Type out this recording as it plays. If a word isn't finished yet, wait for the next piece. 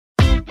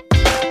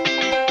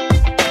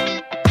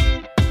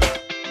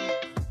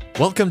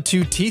Welcome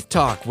to Teeth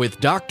Talk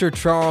with Dr.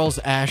 Charles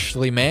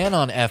Ashley Mann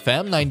on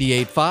FM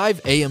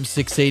 98.5, AM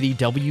 680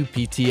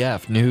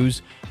 WPTF.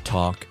 News,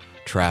 talk,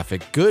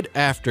 traffic. Good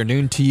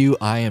afternoon to you.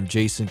 I am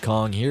Jason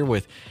Kong here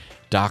with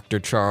Dr.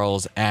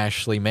 Charles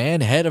Ashley Mann,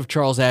 head of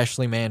Charles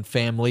Ashley Mann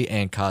Family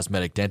and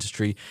Cosmetic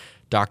Dentistry.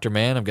 Dr.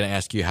 Mann, I'm going to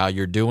ask you how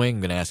you're doing.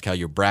 I'm going to ask how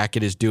your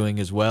bracket is doing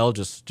as well.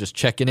 Just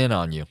checking in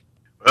on you.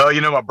 Well,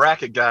 my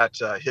bracket got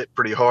hit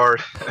pretty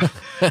hard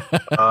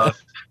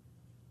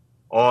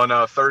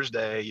on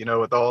Thursday,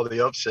 with all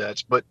the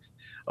upsets. But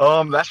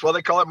that's why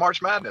they call it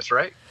March Madness,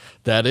 right?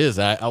 That is.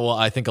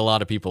 I think a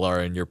lot of people are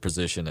in your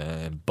position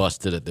and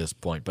busted at this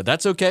point. But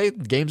that's okay.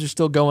 Games are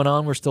still going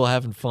on. We're still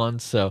having fun.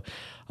 So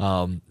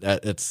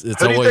it's Who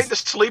do you think the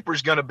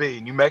sleeper's going to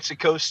be? New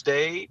Mexico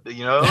State,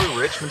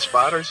 Richmond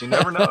Spiders? You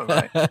never know,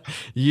 right?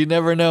 You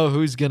never know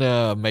who's going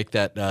to make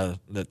that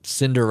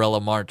Cinderella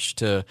march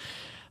to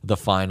the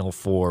Final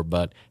Four.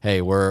 But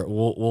hey,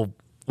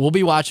 we'll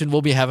be watching.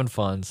 We'll be having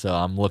fun. So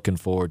I'm looking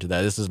forward to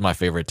that. This is my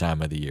favorite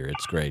time of the year.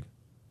 It's great.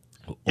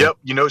 Yep.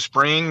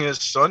 Spring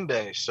is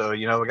Sunday. So,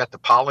 we got the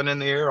pollen in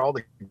the air, all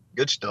the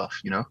good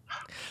stuff,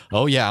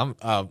 Oh, yeah.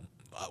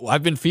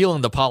 I've been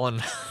feeling the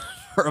pollen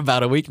for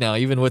about a week now,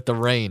 even with the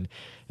rain.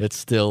 It's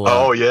still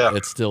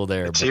it's still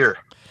there. It's here.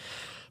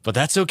 But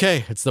that's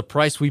okay. It's the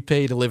price we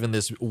pay to live in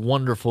this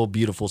wonderful,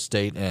 beautiful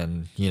state,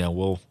 and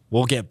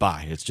we'll get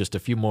by. It's just a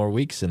few more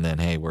weeks, and then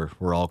hey,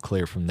 we're all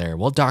clear from there.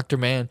 Well, Dr.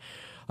 Mann,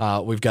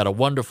 we've got a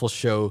wonderful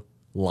show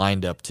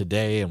lined up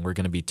today, and we're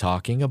going to be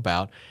talking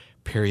about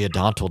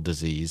periodontal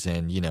disease,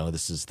 and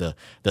this is the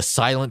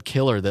silent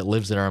killer that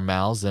lives in our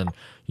mouths. And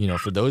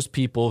for those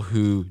people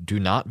who do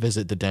not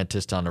visit the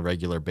dentist on a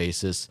regular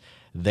basis,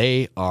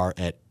 they are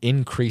at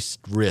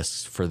increased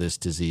risks for this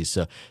disease.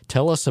 So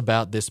tell us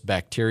about this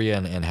bacteria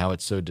and how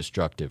it's so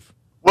destructive.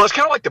 Well, it's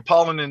kind of like the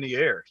pollen in the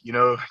air.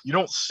 You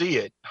don't see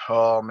it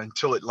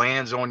until it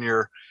lands on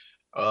your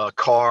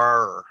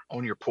car or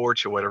on your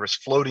porch or whatever. It's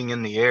floating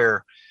in the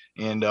air,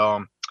 and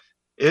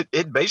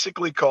it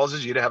basically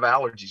causes you to have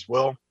allergies.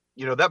 Well,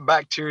 that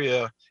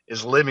bacteria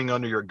is living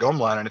under your gum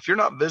line. And if you're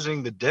not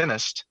visiting the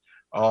dentist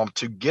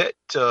to get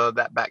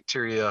that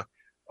bacteria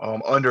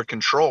under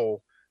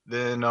control,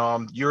 then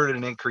you're at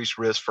an increased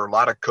risk for a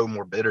lot of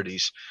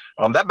comorbidities.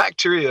 That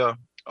bacteria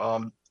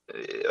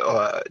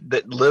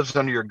that lives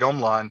under your gum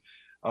line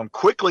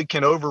quickly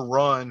can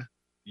overrun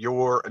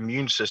your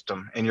immune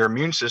system, and your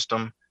immune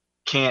system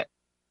can't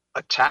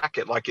attack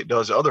it like it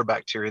does other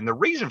bacteria. And the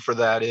reason for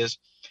that is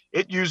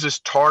it uses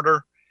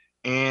tartar,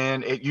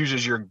 and it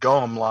uses your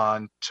gum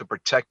line to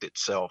protect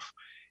itself.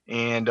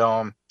 And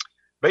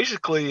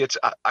basically,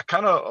 I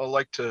kind of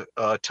like to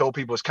tell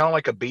people it's kind of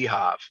like a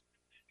beehive.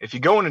 If you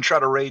go in and try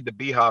to raid the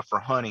beehive for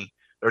honey,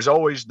 there's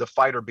always the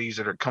fighter bees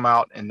that are come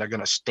out and they're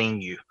going to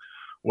sting you.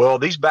 Well,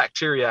 these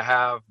bacteria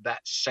have that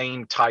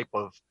same type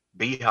of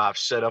beehive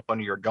set up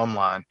under your gum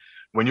line.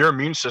 When your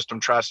immune system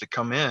tries to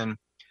come in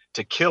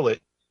to kill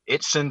it,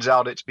 it sends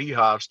out its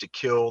beehives to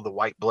kill the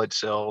white blood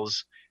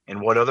cells and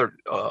what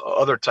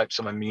other types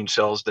of immune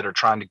cells that are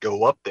trying to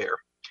go up there.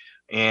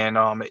 And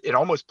it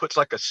almost puts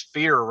like a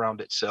sphere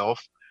around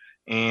itself,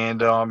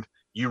 and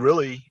you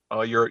really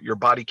your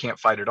body can't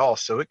fight it all.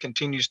 So it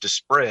continues to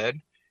spread,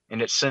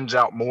 and it sends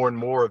out more and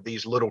more of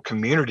these little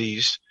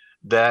communities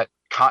that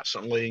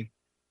constantly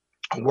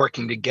are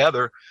working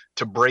together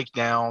to break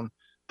down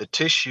the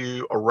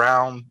tissue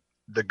around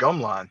the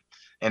gum line.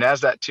 And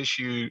as that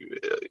tissue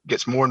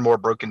gets more and more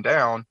broken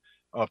down,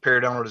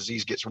 periodontal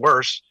disease gets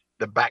worse.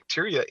 The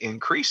bacteria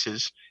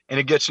increases, and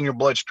it gets in your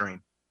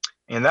bloodstream.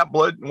 And that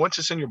blood, once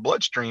it's in your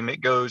bloodstream,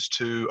 it goes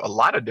to a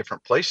lot of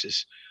different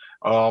places.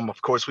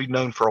 Of course, we've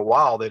known for a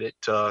while that it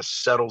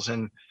settles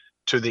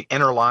into the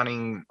inner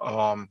lining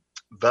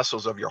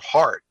vessels of your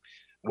heart,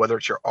 whether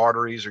it's your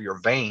arteries or your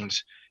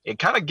veins. It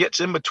kind of gets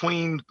in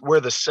between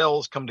where the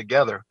cells come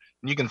together.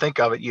 And you can think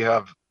of it, you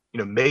have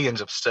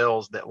millions of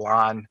cells that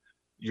line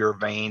your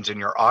veins and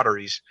your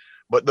arteries.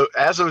 But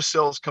as those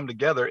cells come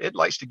together, it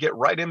likes to get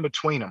right in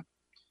between them.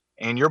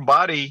 And your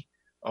body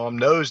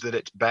knows that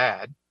it's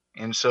bad.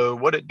 And so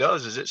what it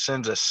does is it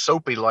sends a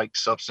soapy-like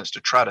substance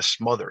to try to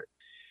smother it.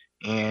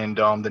 And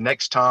the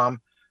next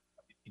time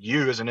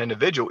you as an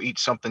individual eat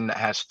something that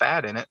has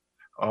fat in it,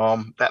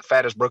 that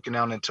fat is broken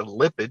down into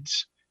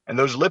lipids. And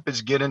those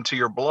lipids get into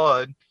your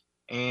blood.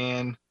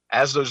 And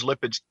as those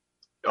lipids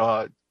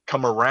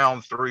come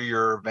around through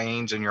your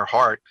veins and your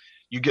heart,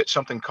 you get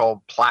something called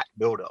plaque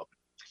buildup.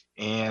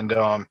 And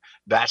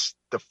that's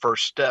the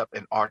first step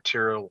in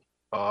arterial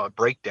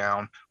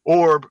breakdown,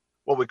 or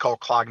what we call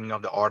clogging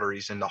of the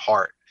arteries in the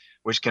heart,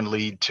 which can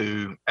lead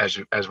to,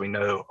 as we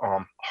know,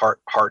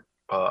 heart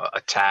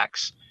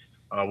attacks,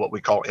 what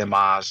we call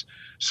MIs.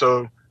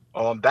 So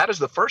that is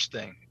the first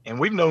thing, and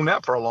we've known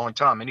that for a long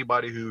time.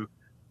 Anybody who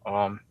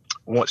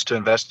wants to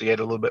investigate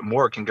a little bit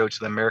more can go to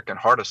the American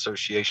Heart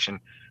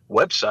Association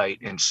website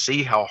and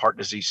see how heart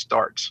disease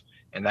starts,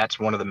 and that's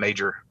one of the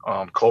major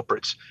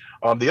culprits.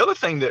 The other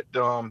thing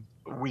that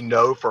we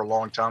know for a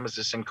long time is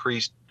this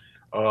increased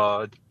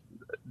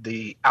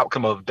the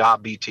outcome of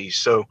diabetes.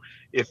 So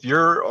if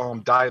you're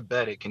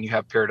diabetic and you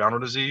have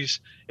periodontal disease,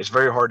 it's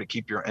very hard to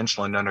keep your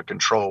insulin under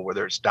control,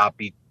 whether it's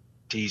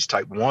diabetes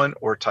type 1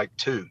 or type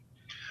 2.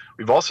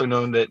 We've also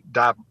known that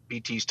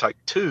diabetes type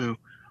 2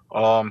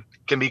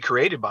 can be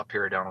created by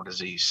periodontal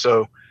disease.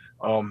 So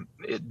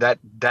that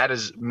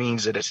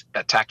means that it's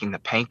attacking the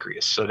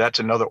pancreas. So that's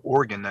another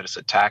organ that it's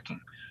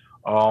attacking.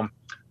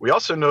 We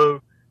also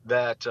know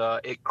that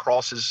it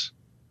crosses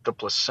the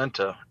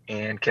placenta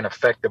and can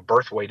affect the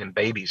birth weight in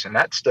babies. And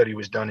that study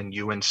was done in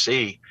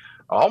UNC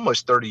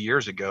almost 30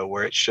 years ago,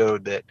 where it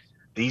showed that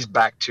these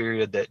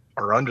bacteria that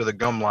are under the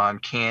gum line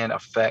can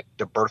affect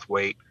the birth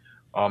weight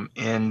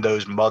in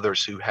those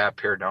mothers who have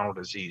periodontal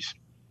disease.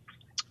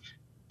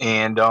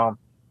 And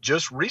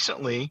just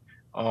recently,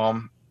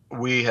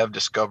 we have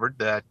discovered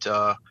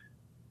that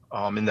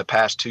in the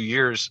past 2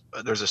 years,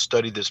 there's a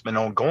study that's been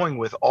ongoing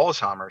with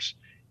Alzheimer's,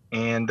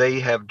 and they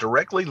have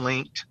directly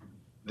linked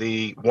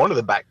one of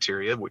the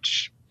bacteria,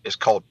 which is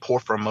called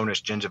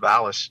Porphyromonas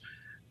gingivalis,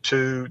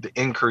 to the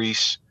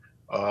increase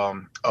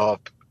of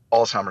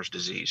Alzheimer's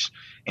disease.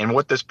 And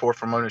what this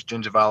Porphyromonas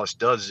gingivalis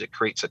does is it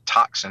creates a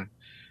toxin,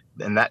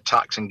 and that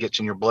toxin gets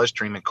in your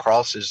bloodstream and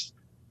crosses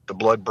the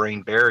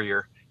blood-brain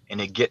barrier, and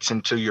it gets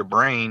into your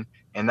brain,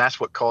 and that's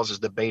what causes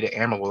the beta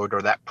amyloid,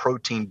 or that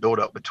protein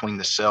buildup between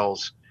the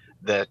cells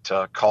that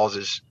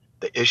causes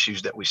the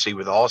issues that we see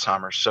with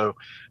Alzheimer's. So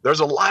there's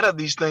a lot of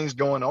these things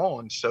going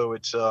on. So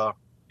it's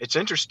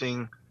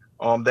interesting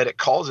that it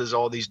causes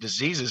all these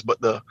diseases, but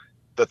the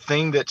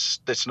thing that's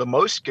the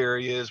most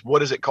scary is,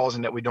 what is it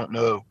causing that we don't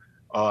know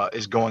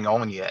is going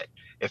on yet?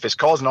 If it's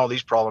causing all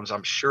these problems,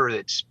 I'm sure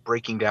it's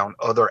breaking down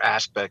other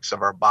aspects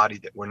of our body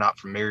that we're not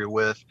familiar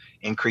with,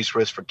 increased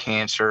risk for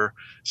cancer,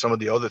 some of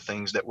the other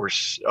things that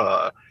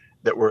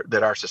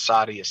that our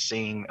society is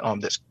seeing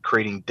that's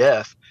creating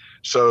death.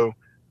 So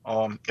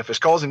if it's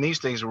causing these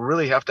things, we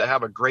really have to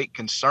have a great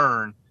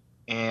concern,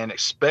 and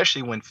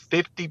especially when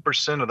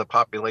 50% of the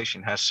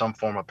population has some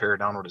form of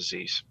periodontal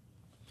disease.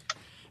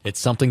 It's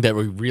something that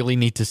we really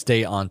need to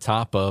stay on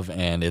top of,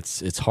 and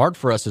it's hard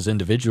for us as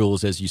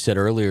individuals, as you said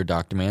earlier,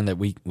 Dr. Mann, that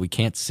we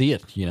can't see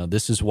it. You know,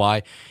 this is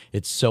why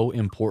it's so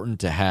important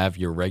to have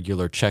your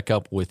regular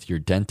checkup with your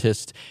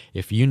dentist.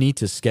 If you need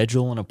to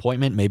schedule an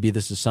appointment, maybe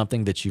this is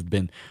something that you've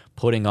been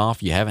putting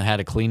off, you haven't had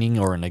a cleaning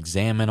or an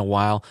exam in a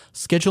while,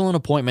 schedule an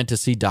appointment to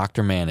see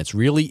Dr. Mann. It's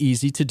really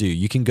easy to do.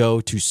 You can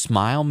go to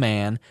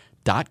smileman.com.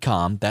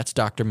 That's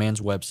Dr.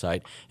 Mann's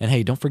website. And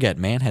hey, don't forget,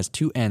 Mann has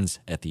 2 N's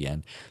at the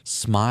end.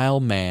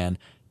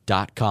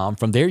 Smileman.com.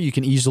 From there, you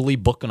can easily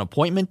book an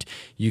appointment.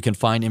 You can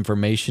find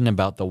information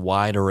about the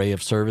wide array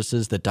of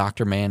services that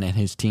Dr. Mann and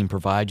his team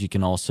provide. You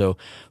can also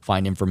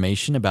find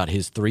information about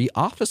his 3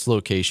 office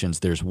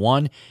locations. There's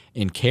one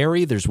in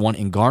Cary, there's one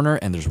in Garner,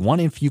 and there's one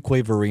in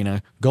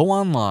Fuquay-Varina. Go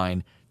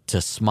online to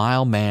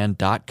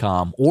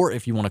smileman.com, or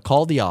if you want to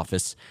call the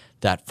office,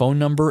 that phone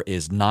number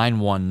is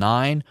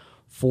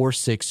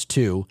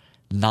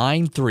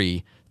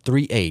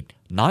 919-462-9338.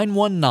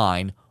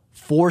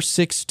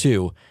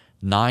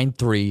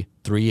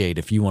 919-462-9338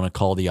 if you want to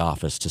call the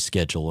office to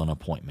schedule an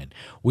appointment.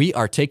 We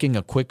are taking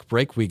a quick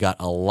break. We got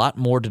a lot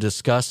more to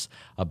discuss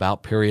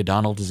about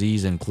periodontal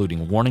disease,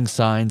 including warning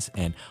signs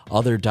and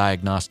other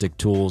diagnostic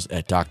tools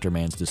at Dr.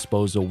 Mann's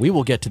disposal. We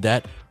will get to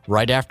that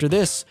right after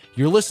this.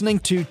 You're listening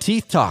to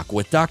Teeth Talk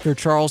with Dr.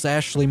 Charles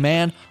Ashley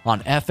Mann on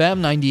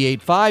FM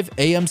 98.5,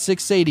 AM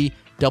 680,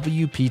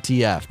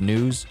 WPTF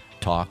News,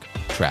 Talk,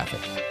 Traffic.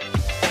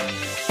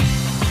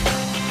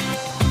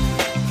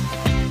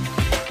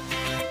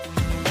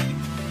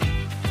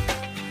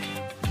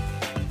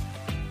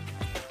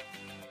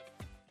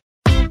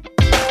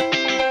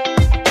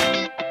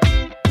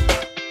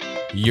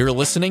 You're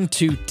listening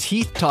to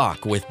Teeth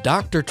Talk with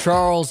Dr.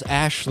 Charles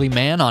Ashley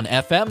Mann on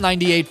FM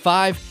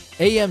 98.5,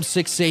 AM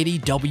 680,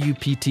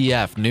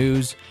 WPTF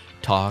News,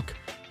 Talk,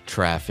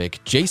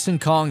 Traffic. Jason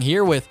Kong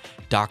here with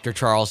Dr.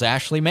 Charles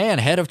Ashley Mann,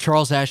 head of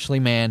Charles Ashley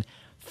Mann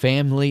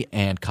Family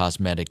and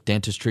Cosmetic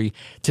Dentistry.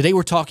 Today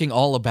we're talking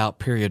all about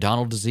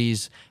periodontal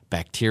disease,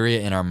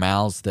 bacteria in our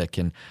mouths that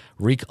can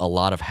wreak a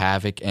lot of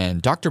havoc.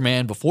 And Dr.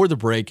 Mann, before the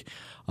break,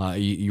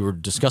 you were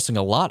discussing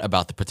a lot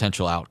about the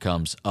potential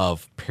outcomes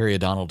of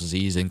periodontal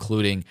disease,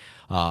 including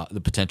the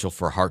potential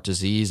for heart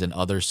disease and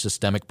other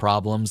systemic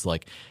problems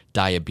like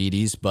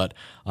diabetes. But,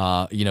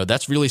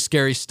 that's really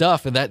scary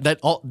stuff. And that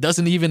all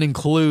doesn't even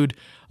include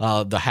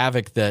the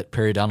havoc that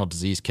periodontal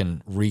disease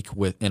can wreak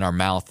in our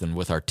mouth and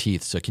with our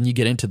teeth. So can you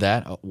get into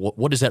that?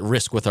 What is at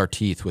risk with our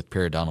teeth with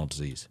periodontal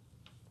disease?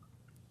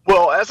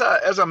 Well, as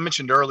I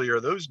mentioned earlier,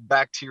 those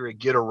bacteria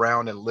get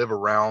around and live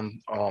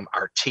around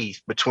our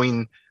teeth,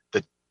 between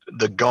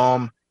the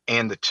gum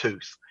and the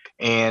tooth.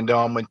 And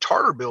when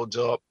tartar builds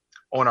up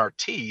on our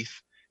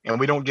teeth and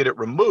we don't get it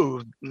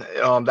removed,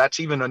 that's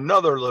even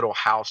another little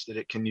house that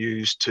it can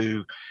use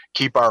to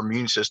keep our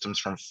immune systems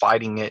from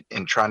fighting it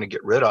and trying to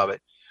get rid of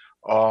it.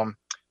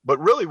 But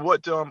really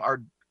what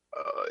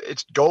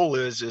its goal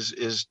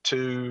is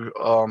to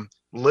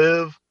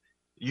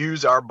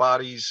use our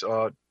bodies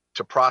to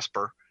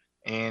prosper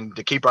and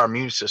to keep our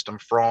immune system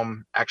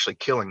from actually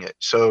killing it.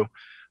 So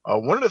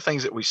one of the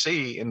things that we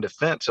see in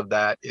defense of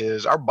that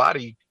is our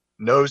body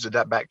knows that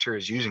that bacteria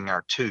is using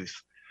our tooth.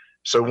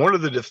 So one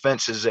of the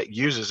defenses that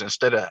uses,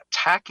 instead of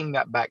attacking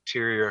that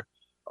bacteria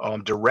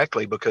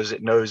directly because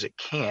it knows it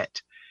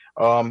can't,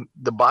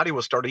 the body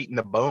will start eating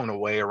the bone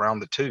away around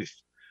the tooth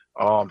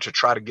to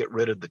try to get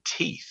rid of the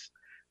teeth.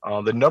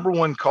 The number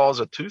one cause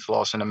of tooth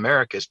loss in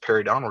America is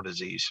periodontal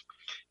disease.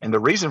 And the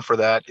reason for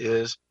that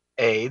is,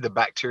 A, the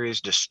bacteria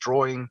is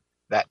destroying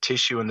that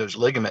tissue and those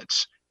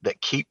ligaments that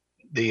keep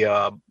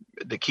the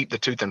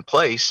tooth in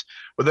place.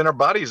 But then our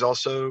body is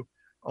also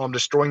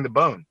destroying the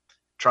bone,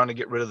 trying to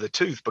get rid of the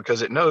tooth,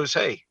 because it knows,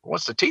 hey,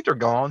 once the teeth are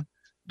gone,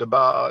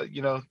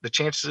 the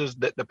chances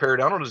that the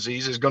periodontal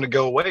disease is going to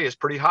go away is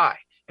pretty high.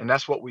 And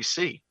that's what we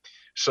see.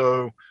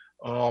 So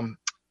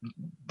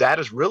that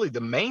is really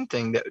the main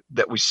thing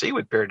that we see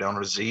with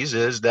periodontal disease,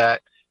 is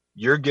that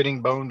you're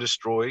getting bone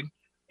destroyed.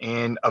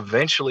 And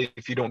eventually,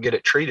 if you don't get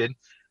it treated,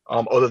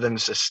 other than the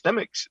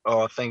systemic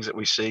things that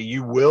we see,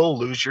 you will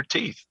lose your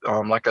teeth.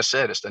 Like I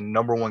said, it's the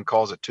number one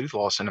cause of tooth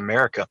loss in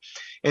America.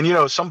 And,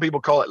 some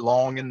people call it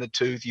long in the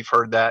tooth. You've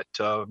heard that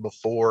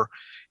before.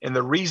 And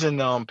the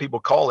reason people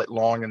call it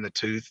long in the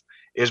tooth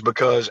is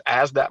because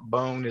as that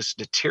bone is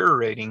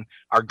deteriorating,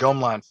 our gum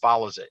line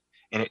follows it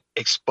and it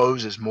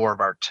exposes more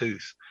of our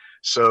tooth.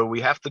 So we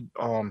have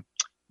to,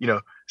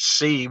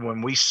 see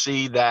when we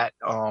see that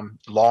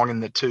long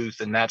in the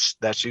tooth, and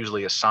that's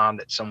usually a sign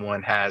that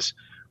someone has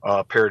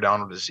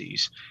periodontal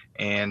disease.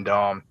 And,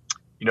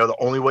 the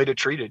only way to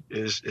treat it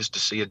is to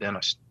see a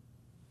dentist.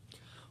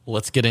 Well,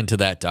 let's get into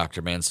that,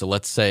 Dr. Mann. So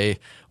let's say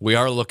we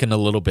are looking a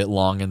little bit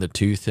long in the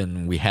tooth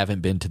and we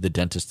haven't been to the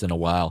dentist in a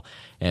while,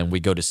 and we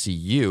go to see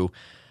you.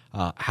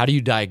 How do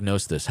you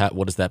diagnose this?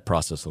 What does that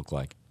process look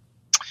like?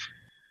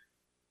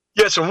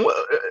 Yeah,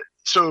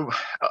 so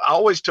I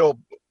always tell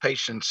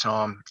patients,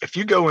 if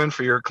you go in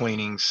for your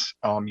cleanings,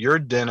 your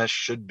dentist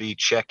should be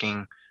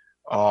checking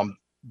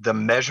the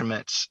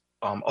measurements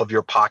of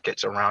your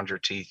pockets around your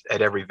teeth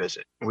at every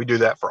visit. We do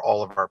that for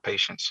all of our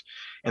patients.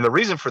 And the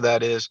reason for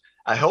that is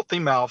a healthy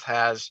mouth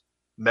has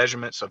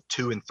measurements of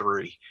 2 and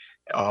 3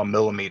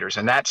 millimeters,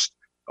 and that's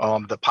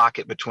the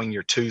pocket between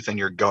your tooth and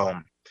your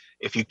gum.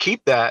 If you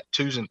keep that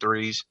 2s and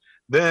 3s,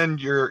 then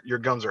your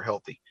gums are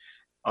healthy.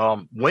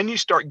 When you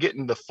start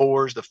getting the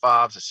 4s, the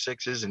 5s, the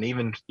 6s, and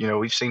even,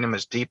 we've seen them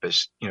as deep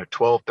as,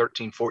 12,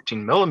 13,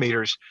 14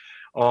 millimeters,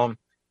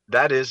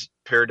 that is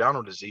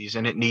periodontal disease,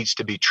 and it needs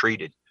to be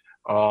treated.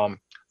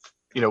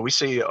 We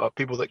see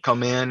people that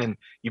come in, and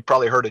you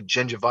probably heard of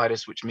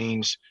gingivitis, which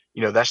means,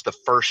 that's the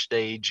first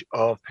stage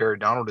of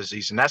periodontal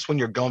disease. And that's when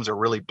your gums are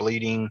really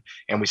bleeding,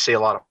 and we see a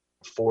lot of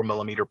 4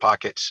 millimeter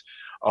pockets.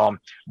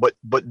 But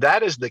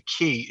that is the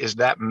key, is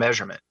that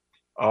measurement.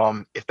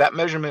 If that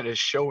measurement is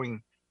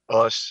showing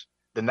us,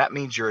 then that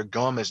means your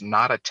gum is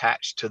not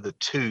attached to the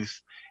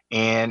tooth,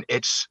 and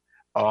it's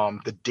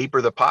the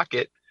deeper the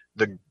pocket,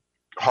 the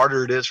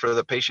harder it is for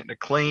the patient to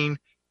clean,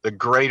 the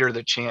greater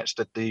the chance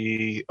that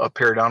the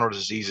periodontal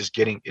disease is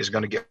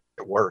going to get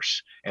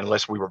worse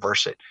unless we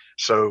reverse it.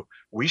 So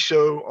we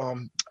show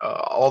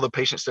all the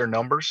patients their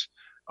numbers.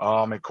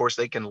 Of course,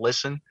 they can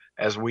listen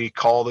as we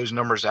call those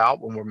numbers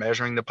out when we're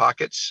measuring the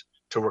pockets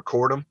to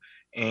record them.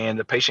 And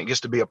the patient gets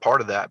to be a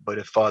part of that. But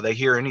if they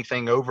hear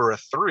anything over a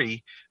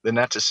 3, then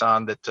that's a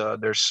sign that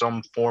there's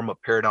some form of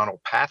periodontal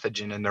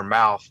pathogen in their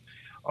mouth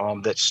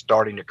that's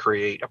starting to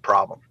create a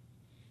problem.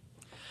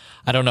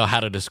 I don't know how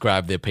to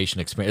describe the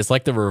patient experience. It's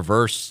like the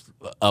reverse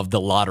of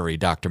the lottery,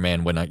 Dr.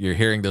 Mann. When you're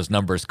hearing those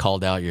numbers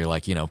called out, you're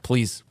like,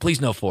 please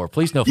no 4,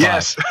 please no 5.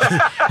 Yes.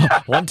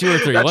 1, 2, or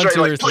 3. That's 1, right,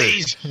 2, like, or 3.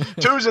 Please,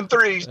 2s and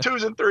 3s,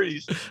 2s and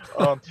 3s.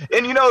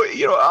 And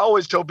I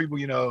always tell people,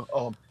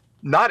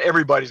 not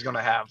everybody's going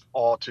to have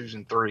all 2s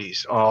and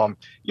 3s.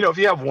 If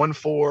you have 1,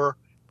 4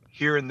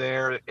 here and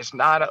there, it's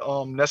not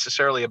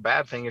necessarily a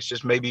bad thing. It's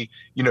just maybe,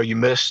 you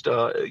missed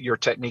your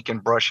technique in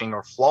brushing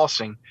or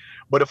flossing.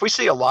 But if we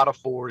see a lot of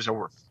 4s and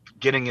we're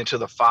getting into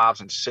the 5s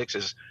and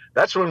 6s,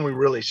 that's when we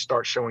really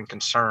start showing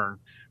concern,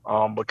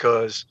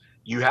 because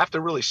you have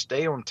to really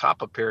stay on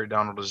top of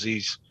periodontal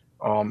disease,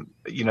 and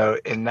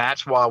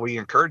that's why we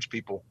encourage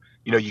people,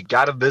 you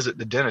got to visit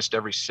the dentist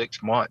every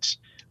 6 months.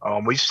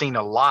 We've seen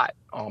a lot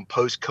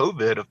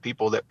post-COVID of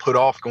people that put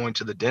off going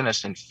to the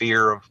dentist in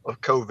fear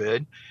of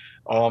COVID,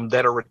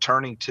 that are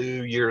returning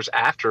 2 years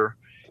after.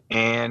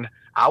 And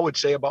I would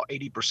say about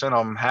 80%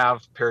 of them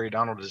have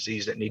periodontal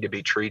disease that need to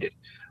be treated.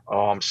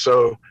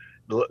 So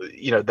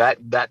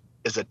that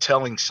is a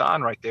telling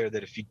sign right there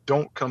that if you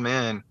don't come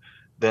in,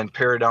 then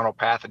periodontal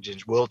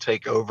pathogens will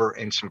take over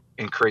and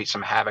create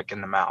some havoc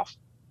in the mouth.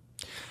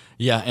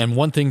 Yeah, and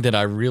one thing that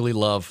I really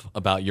love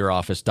about your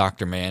office,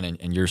 Dr. Mann,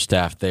 and your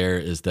staff there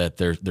is that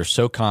they're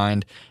so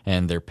kind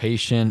and they're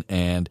patient.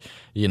 And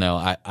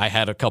I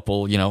had a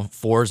couple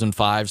 4s and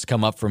 5s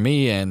come up for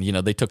me, and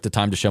they took the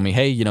time to show me,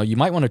 hey, you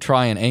might want to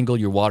try and angle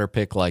your water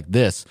pick like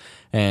this.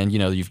 And,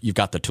 you've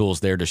got the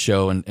tools there to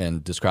show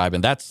and describe.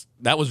 And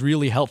that was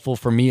really helpful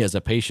for me as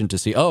a patient to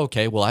see, oh,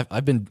 okay, well,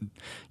 I've been,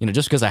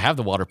 just because I have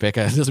the water pick,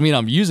 it doesn't mean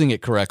I'm using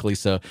it correctly.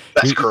 So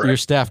That's correct. Your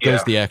staff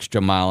goes the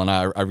extra mile, and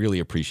I really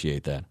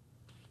appreciate that.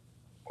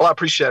 Well, I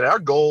appreciate it. Our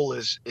goal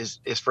is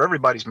for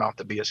everybody's mouth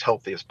to be as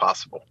healthy as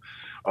possible.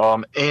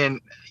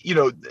 And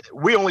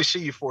we only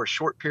see you for a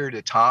short period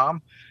of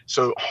time.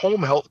 So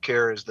home health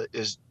care is the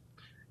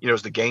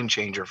game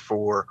changer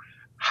for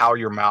how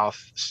your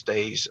mouth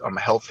stays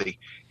healthy.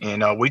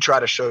 And we try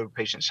to show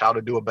patients how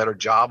to do a better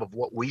job of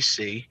what we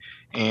see.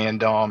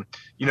 And,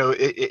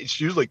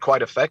 it's usually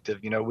quite effective.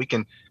 We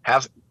can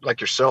have,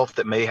 like yourself,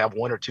 that may have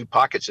one or two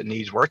pockets that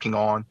needs working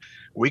on.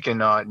 We can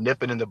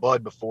nip it in the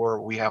bud before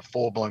we have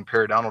full-blown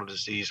periodontal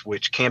disease,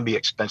 which can be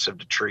expensive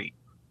to treat.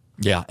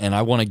 Yeah, and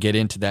I want to get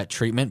into that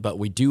treatment, but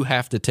we do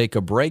have to take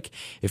a break.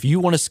 If you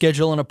want to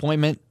schedule an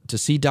appointment to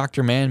see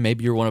Dr. Mann,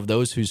 maybe you're one of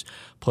those who's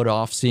put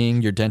off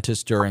seeing your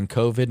dentist during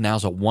COVID,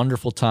 now's a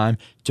wonderful time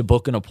to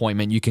book an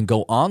appointment. You can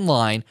go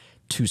online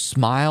to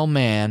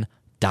smileman.com.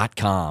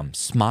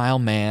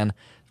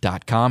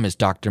 Smileman.com is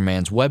Dr.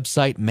 Mann's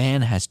website.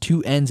 Mann has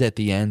two N's at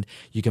the end.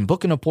 You can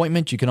book an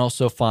appointment. You can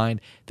also find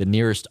the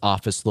nearest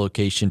office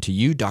location to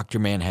you. Dr.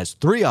 Mann has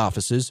 3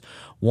 offices,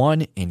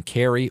 one in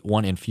Cary,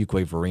 one in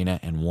Fuquay-Varina,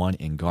 and one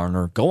in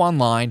Garner. Go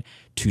online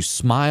to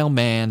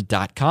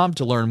smileman.com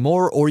to learn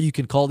more, or you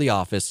can call the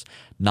office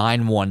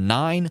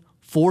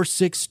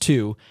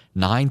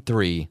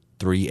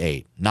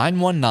 919-462-9338.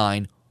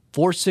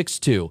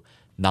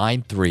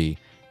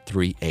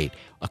 919-462-9338.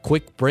 A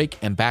quick break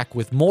and back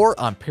with more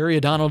on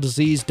periodontal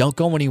disease. Don't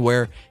go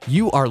anywhere.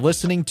 You are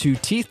listening to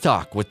Teeth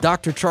Talk with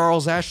Dr.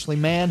 Charles Ashley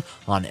Mann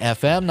on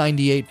FM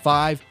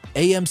 98.5,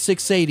 AM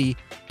 680,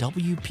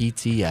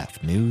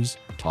 WPTF News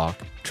Talk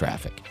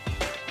Traffic.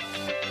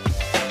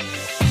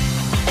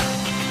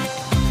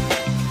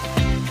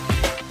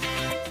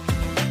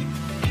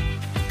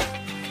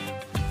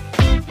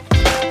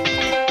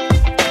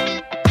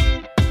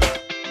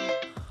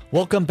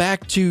 Welcome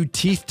back to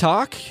Teeth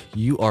Talk.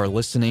 You are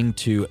listening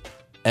to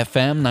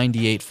FM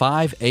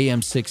 98.5,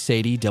 AM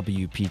 680,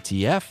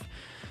 WPTF,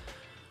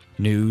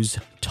 News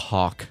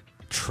Talk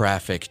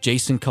Traffic.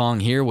 Jason Kong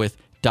here with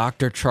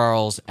Dr.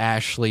 Charles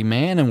Ashley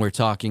Mann, and we're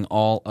talking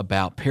all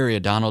about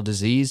periodontal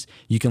disease.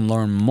 You can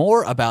learn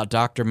more about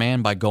Dr.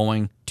 Mann by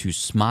going to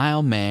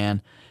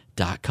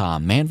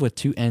smileman.com. Man with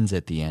 2 N's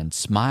at the end,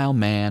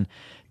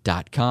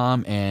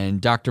 smileman.com.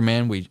 And Dr.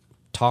 Mann, we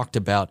talked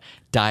about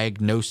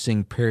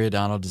diagnosing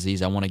periodontal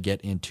disease. I want to get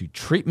into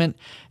treatment,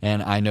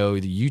 and I know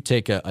that you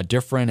take a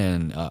different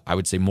and I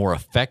would say more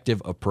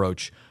effective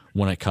approach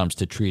when it comes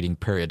to treating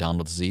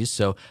periodontal disease.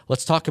 So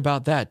let's talk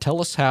about that. Tell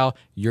us about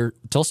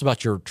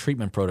your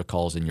treatment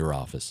protocols in your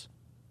office.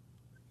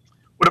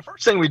 Well, the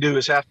first thing we do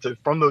is have to,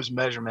 from those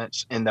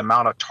measurements and the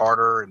amount of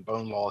tartar and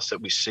bone loss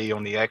that we see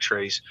on the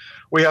x-rays,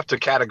 we have to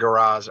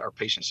categorize our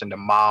patients into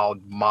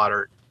mild,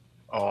 moderate,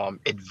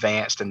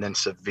 advanced, and then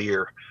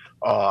severe.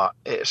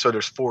 So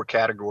there's 4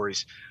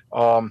 categories.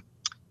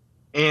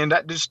 And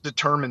that just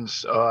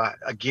determines,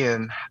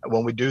 again,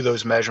 when we do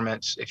those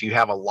measurements, if you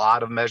have a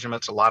lot of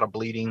measurements, a lot of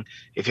bleeding,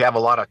 if you have a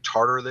lot of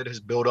tartar that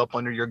has built up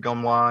under your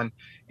gum line,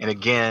 and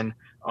again,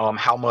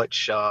 how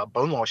much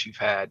bone loss you've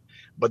had.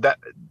 But that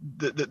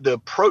the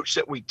approach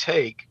that we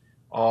take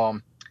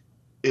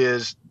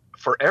is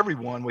for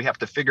everyone, we have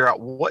to figure out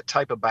what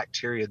type of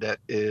bacteria that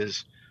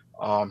is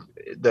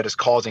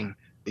causing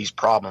these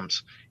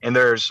problems. And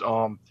there's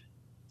 4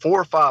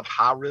 or 5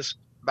 high risk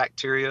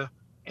bacteria,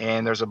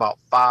 and there's about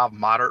 5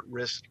 moderate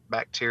risk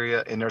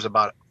bacteria, and there's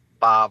about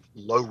 5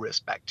 low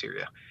risk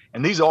bacteria.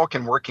 And these all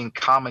can work in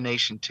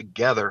combination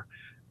together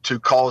to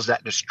cause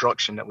that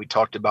destruction that we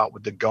talked about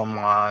with the gum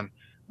line,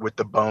 with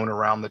the bone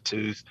around the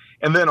tooth.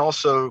 And then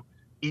also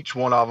each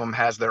one of them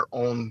has their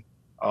own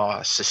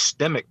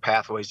systemic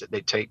pathways that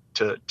they take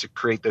to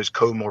create those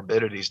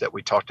comorbidities that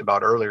we talked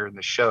about earlier in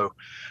the show.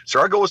 So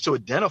our goal is to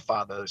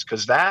identify those,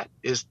 because that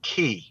is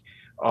key.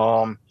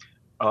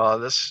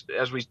 This,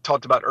 as we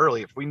talked about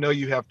earlier, if we know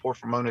you have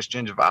Porphyromonas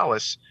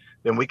gingivalis,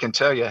 then we can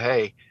tell you,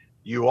 hey,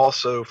 you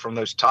also, from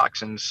those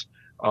toxins,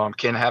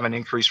 can have an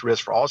increased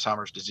risk for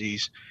Alzheimer's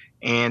disease.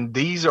 And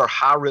these are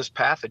high-risk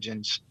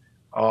pathogens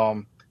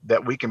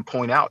that we can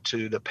point out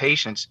to the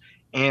patients.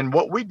 And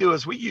what we do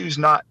is we use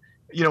not,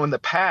 in the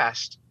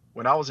past,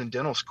 when I was in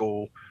dental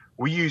school,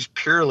 we used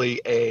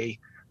purely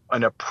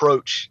an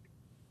approach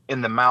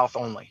in the mouth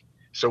only.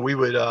 So we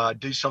would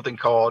do something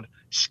called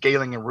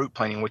scaling and root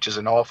planing, which is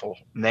an awful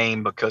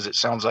name because it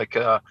sounds like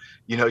you're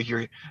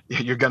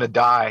going to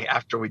die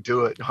after we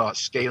do it.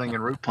 Scaling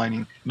and root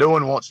planing. No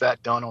one wants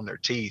that done on their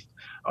teeth.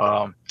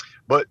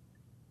 But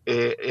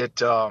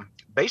it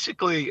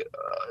basically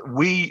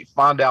we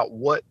find out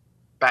what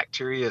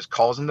bacteria is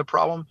causing the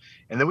problem,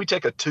 and then we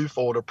take a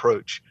twofold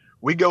approach.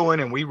 We go in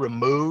and we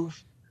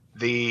remove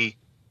the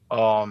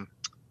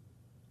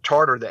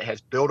tartar that has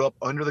built up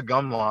under the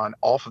gum line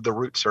off of the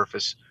root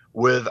surface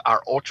with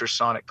our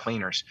ultrasonic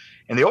cleaners.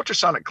 And the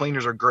ultrasonic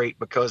cleaners are great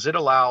because it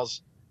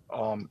allows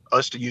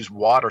us to use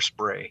water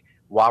spray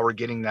while we're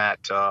getting that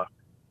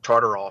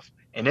tartar off.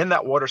 And in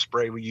that water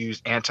spray, we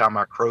use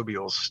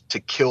antimicrobials to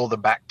kill the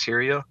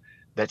bacteria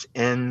that's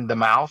in the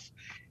mouth.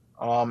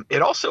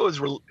 It also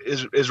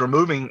is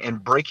removing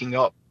and breaking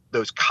up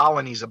those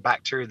colonies of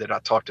bacteria that I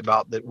talked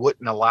about that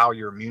wouldn't allow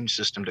your immune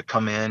system to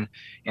come in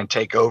and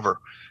take over.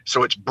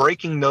 So it's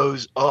breaking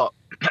those up.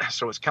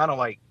 So it's kind of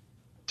like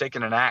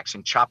taking an axe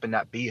and chopping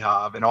that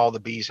beehive, and all the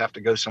bees have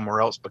to go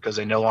somewhere else because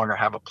they no longer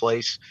have a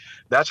place.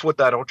 That's what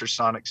that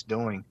ultrasonic's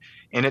doing.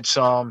 And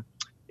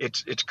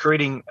it's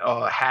creating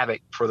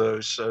havoc for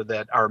those so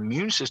that our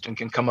immune system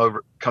can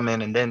come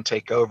in and then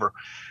take over.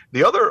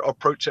 The other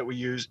approach that we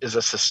use is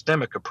a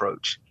systemic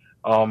approach.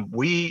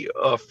 We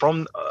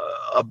from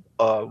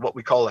what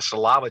we call a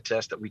saliva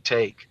test that we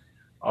take,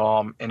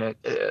 and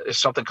it's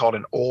something called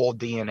an oil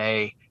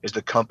DNA is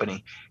the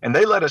company, and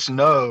they let us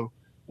know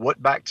what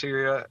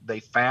bacteria they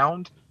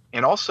found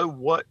and also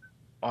what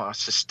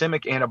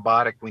systemic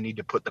antibiotic we need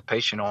to put the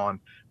patient on,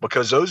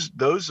 because those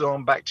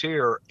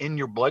bacteria are in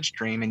your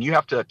bloodstream and you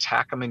have to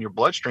attack them in your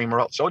bloodstream or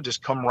else they'll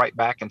just come right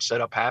back and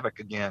set up havoc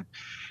again.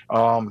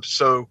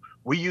 So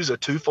we use a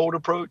twofold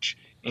approach,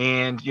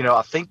 and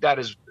I think that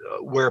is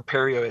where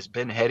perio has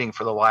been heading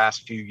for the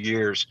last few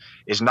years,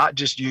 is not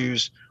just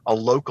use a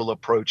local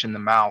approach in the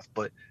mouth,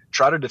 but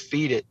try to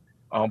defeat it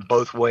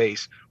both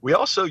ways. We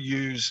also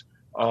use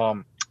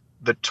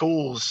the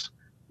tools.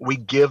 We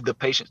give the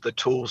patients the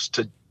tools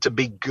to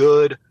be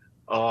good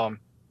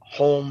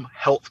home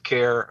health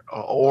care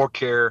or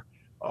care.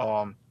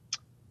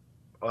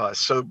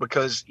 So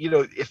because,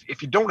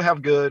 if you don't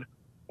have good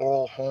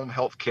oral home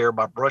health care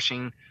by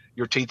brushing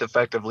your teeth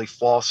effectively,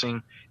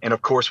 flossing, and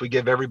of course we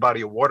give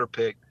everybody a water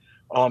pick,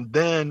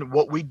 then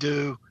what we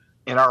do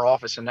in our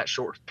office in that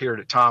short period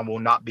of time will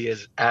not be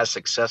as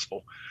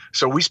successful.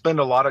 So we spend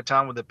a lot of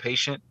time with the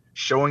patient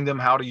showing them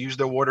how to use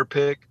their water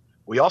pick.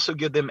 We also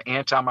give them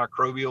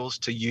antimicrobials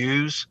to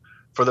use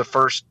for the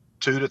first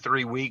 2 to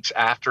 3 weeks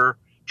after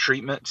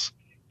treatments.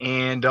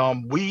 And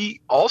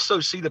we also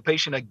see the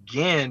patient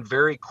again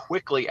very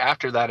quickly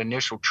after that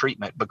initial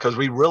treatment, because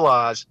we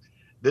realize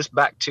this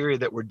bacteria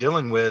that we're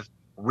dealing with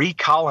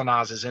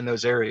recolonizes in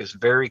those areas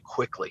very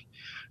quickly.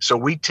 So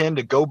we tend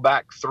to go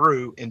back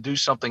through and do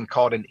something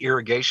called an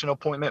irrigation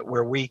appointment,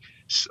 where we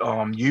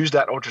use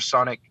that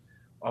ultrasonic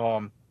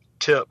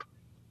tip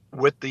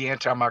with the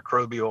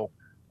antimicrobial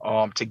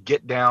to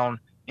get down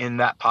in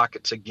that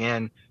pockets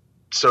again,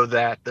 so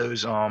that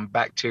those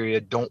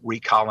bacteria don't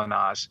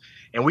recolonize.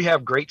 And we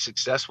have great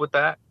success with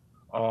that.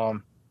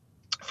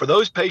 For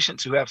those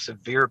patients who have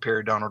severe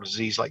periodontal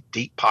disease, like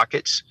deep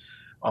pockets,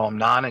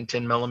 9 and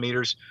 10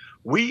 millimeters,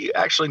 we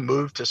actually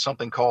moved to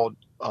something called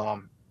a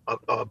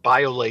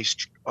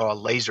BioLase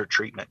laser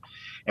treatment.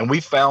 And we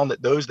found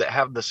that those that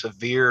have the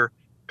severe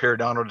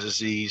periodontal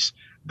disease,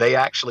 they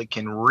actually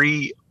can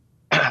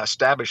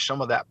establish some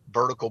of that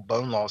vertical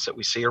bone loss that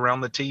we see around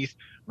the teeth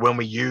when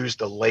we use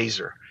the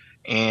laser.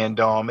 And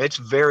it's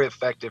very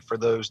effective for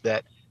those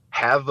that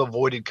have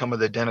avoided coming to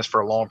the dentist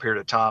for a long period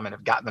of time and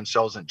have gotten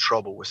themselves in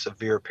trouble with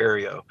severe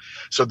perio.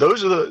 So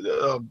those are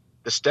the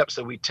steps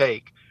that we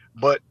take,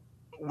 but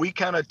we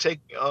kind of take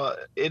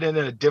it in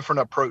a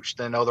different approach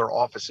than other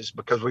offices,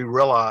 because we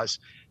realize,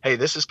 hey,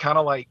 this is kind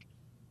of like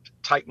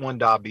type 1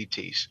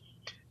 diabetes.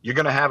 You're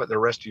going to have it the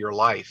rest of your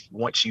life.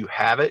 Once you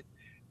have it,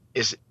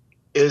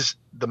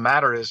 the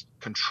matter is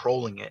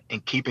controlling it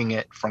and keeping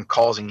it from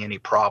causing any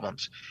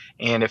problems.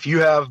 And if you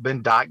have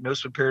been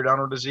diagnosed with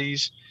periodontal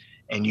disease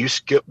and you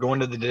skip going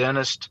to the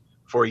dentist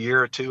for a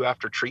year or two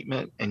after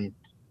treatment, and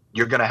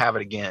you're going to have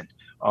it again.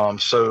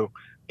 So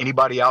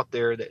anybody out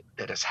there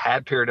that has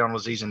had periodontal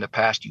disease in the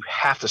past, you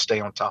have to stay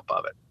on top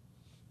of it.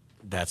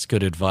 That's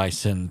good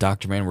advice. And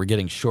Dr. Mann, we're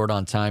getting short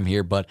on time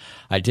here, but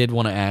I did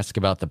want to ask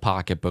about the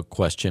pocketbook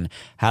question.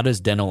 How does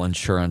dental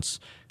insurance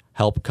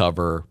help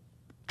cover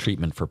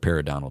treatment for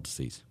periodontal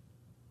disease?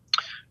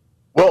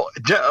 Well,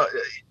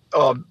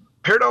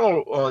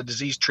 periodontal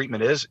disease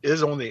treatment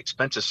is on the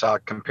expensive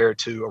side compared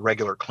to a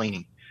regular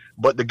cleaning.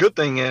 But the good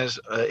thing is,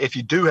 if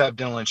you do have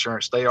dental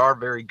insurance, they are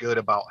very good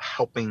about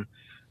helping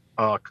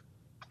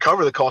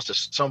cover the cost of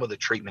some of the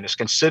treatment. It's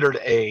considered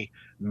a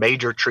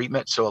major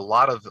treatment, so a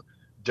lot of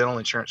dental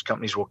insurance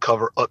companies will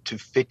cover up to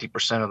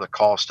 50% of the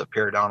cost of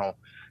periodontal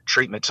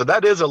treatment. So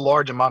that is a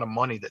large amount of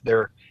money that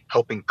they're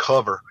helping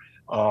cover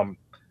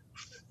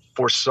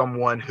for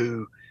someone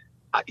who,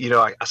 I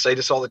say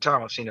this all the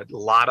time. I've seen a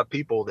lot of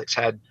people that's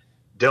had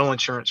dental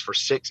insurance for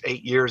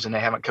 6-8 years and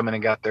they haven't come in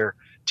and got their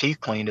teeth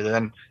cleaned,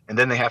 and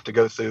then they have to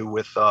go through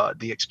with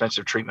the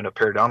expensive treatment of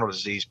periodontal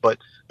disease. But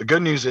the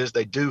good news is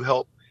they do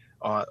help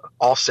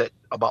offset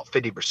about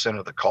 50%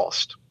 of the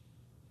cost.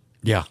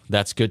 Yeah,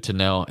 that's good to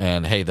know.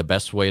 And hey, the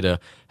best way to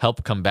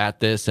help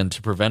combat this and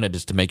to prevent it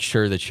is to make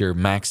sure that you're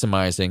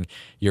maximizing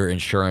your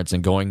insurance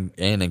and going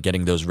in and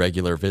getting those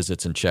regular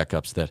visits and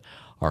checkups that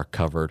are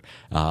covered.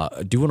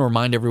 I do want to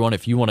remind everyone,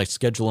 if you want to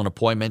schedule an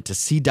appointment to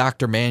see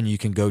Dr. Mann, you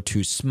can go to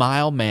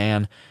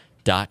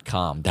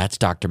smileman.com. That's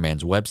Dr.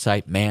 Mann's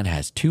website. Mann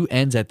has 2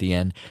 N's at the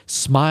end,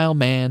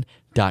 smileman.com.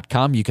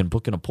 smileman.com. You can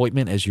book an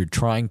appointment as you're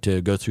trying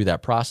to go through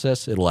that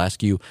process. It'll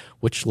ask you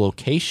which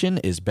location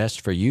is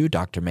best for you.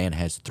 Dr. Mann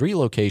has 3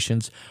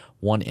 locations,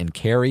 one in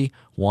Cary,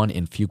 one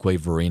in Fuquay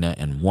Varina,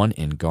 and one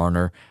in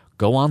Garner.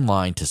 Go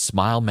online to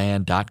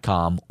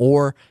smileman.com,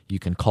 or you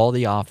can call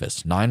the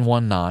office,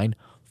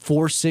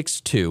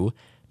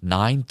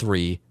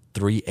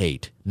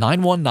 919-462-9338.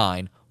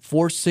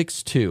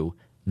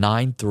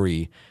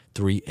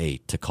 919-462-9338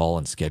 to call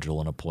and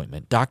schedule an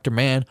appointment. Dr.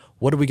 Mann,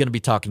 what are we going to be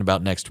talking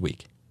about next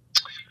week?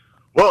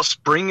 Well,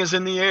 spring is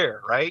in the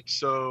air, right?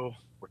 So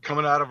we're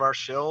coming out of our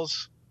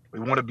shells. We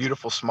want a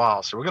beautiful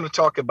smile. So we're going to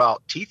talk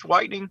about teeth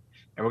whitening,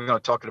 and we're going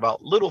to talk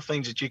about little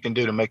things that you can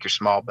do to make your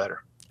smile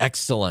better.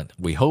 Excellent.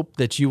 We hope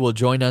that you will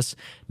join us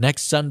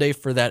next Sunday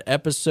for that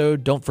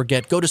episode. Don't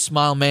forget, go to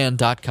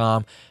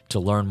smileman.com to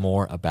learn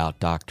more about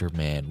Dr.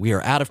 Mann. We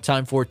are out of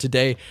time for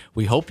today.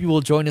 We hope you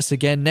will join us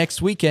again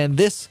next weekend.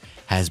 This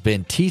has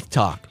been Teeth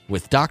Talk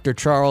with Dr.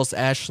 Charles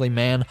Ashley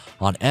Mann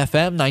on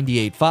FM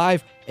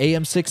 98.5,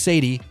 AM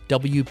 680,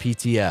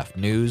 WPTF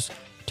News,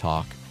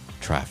 Talk,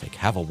 Traffic.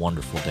 Have a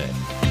wonderful day.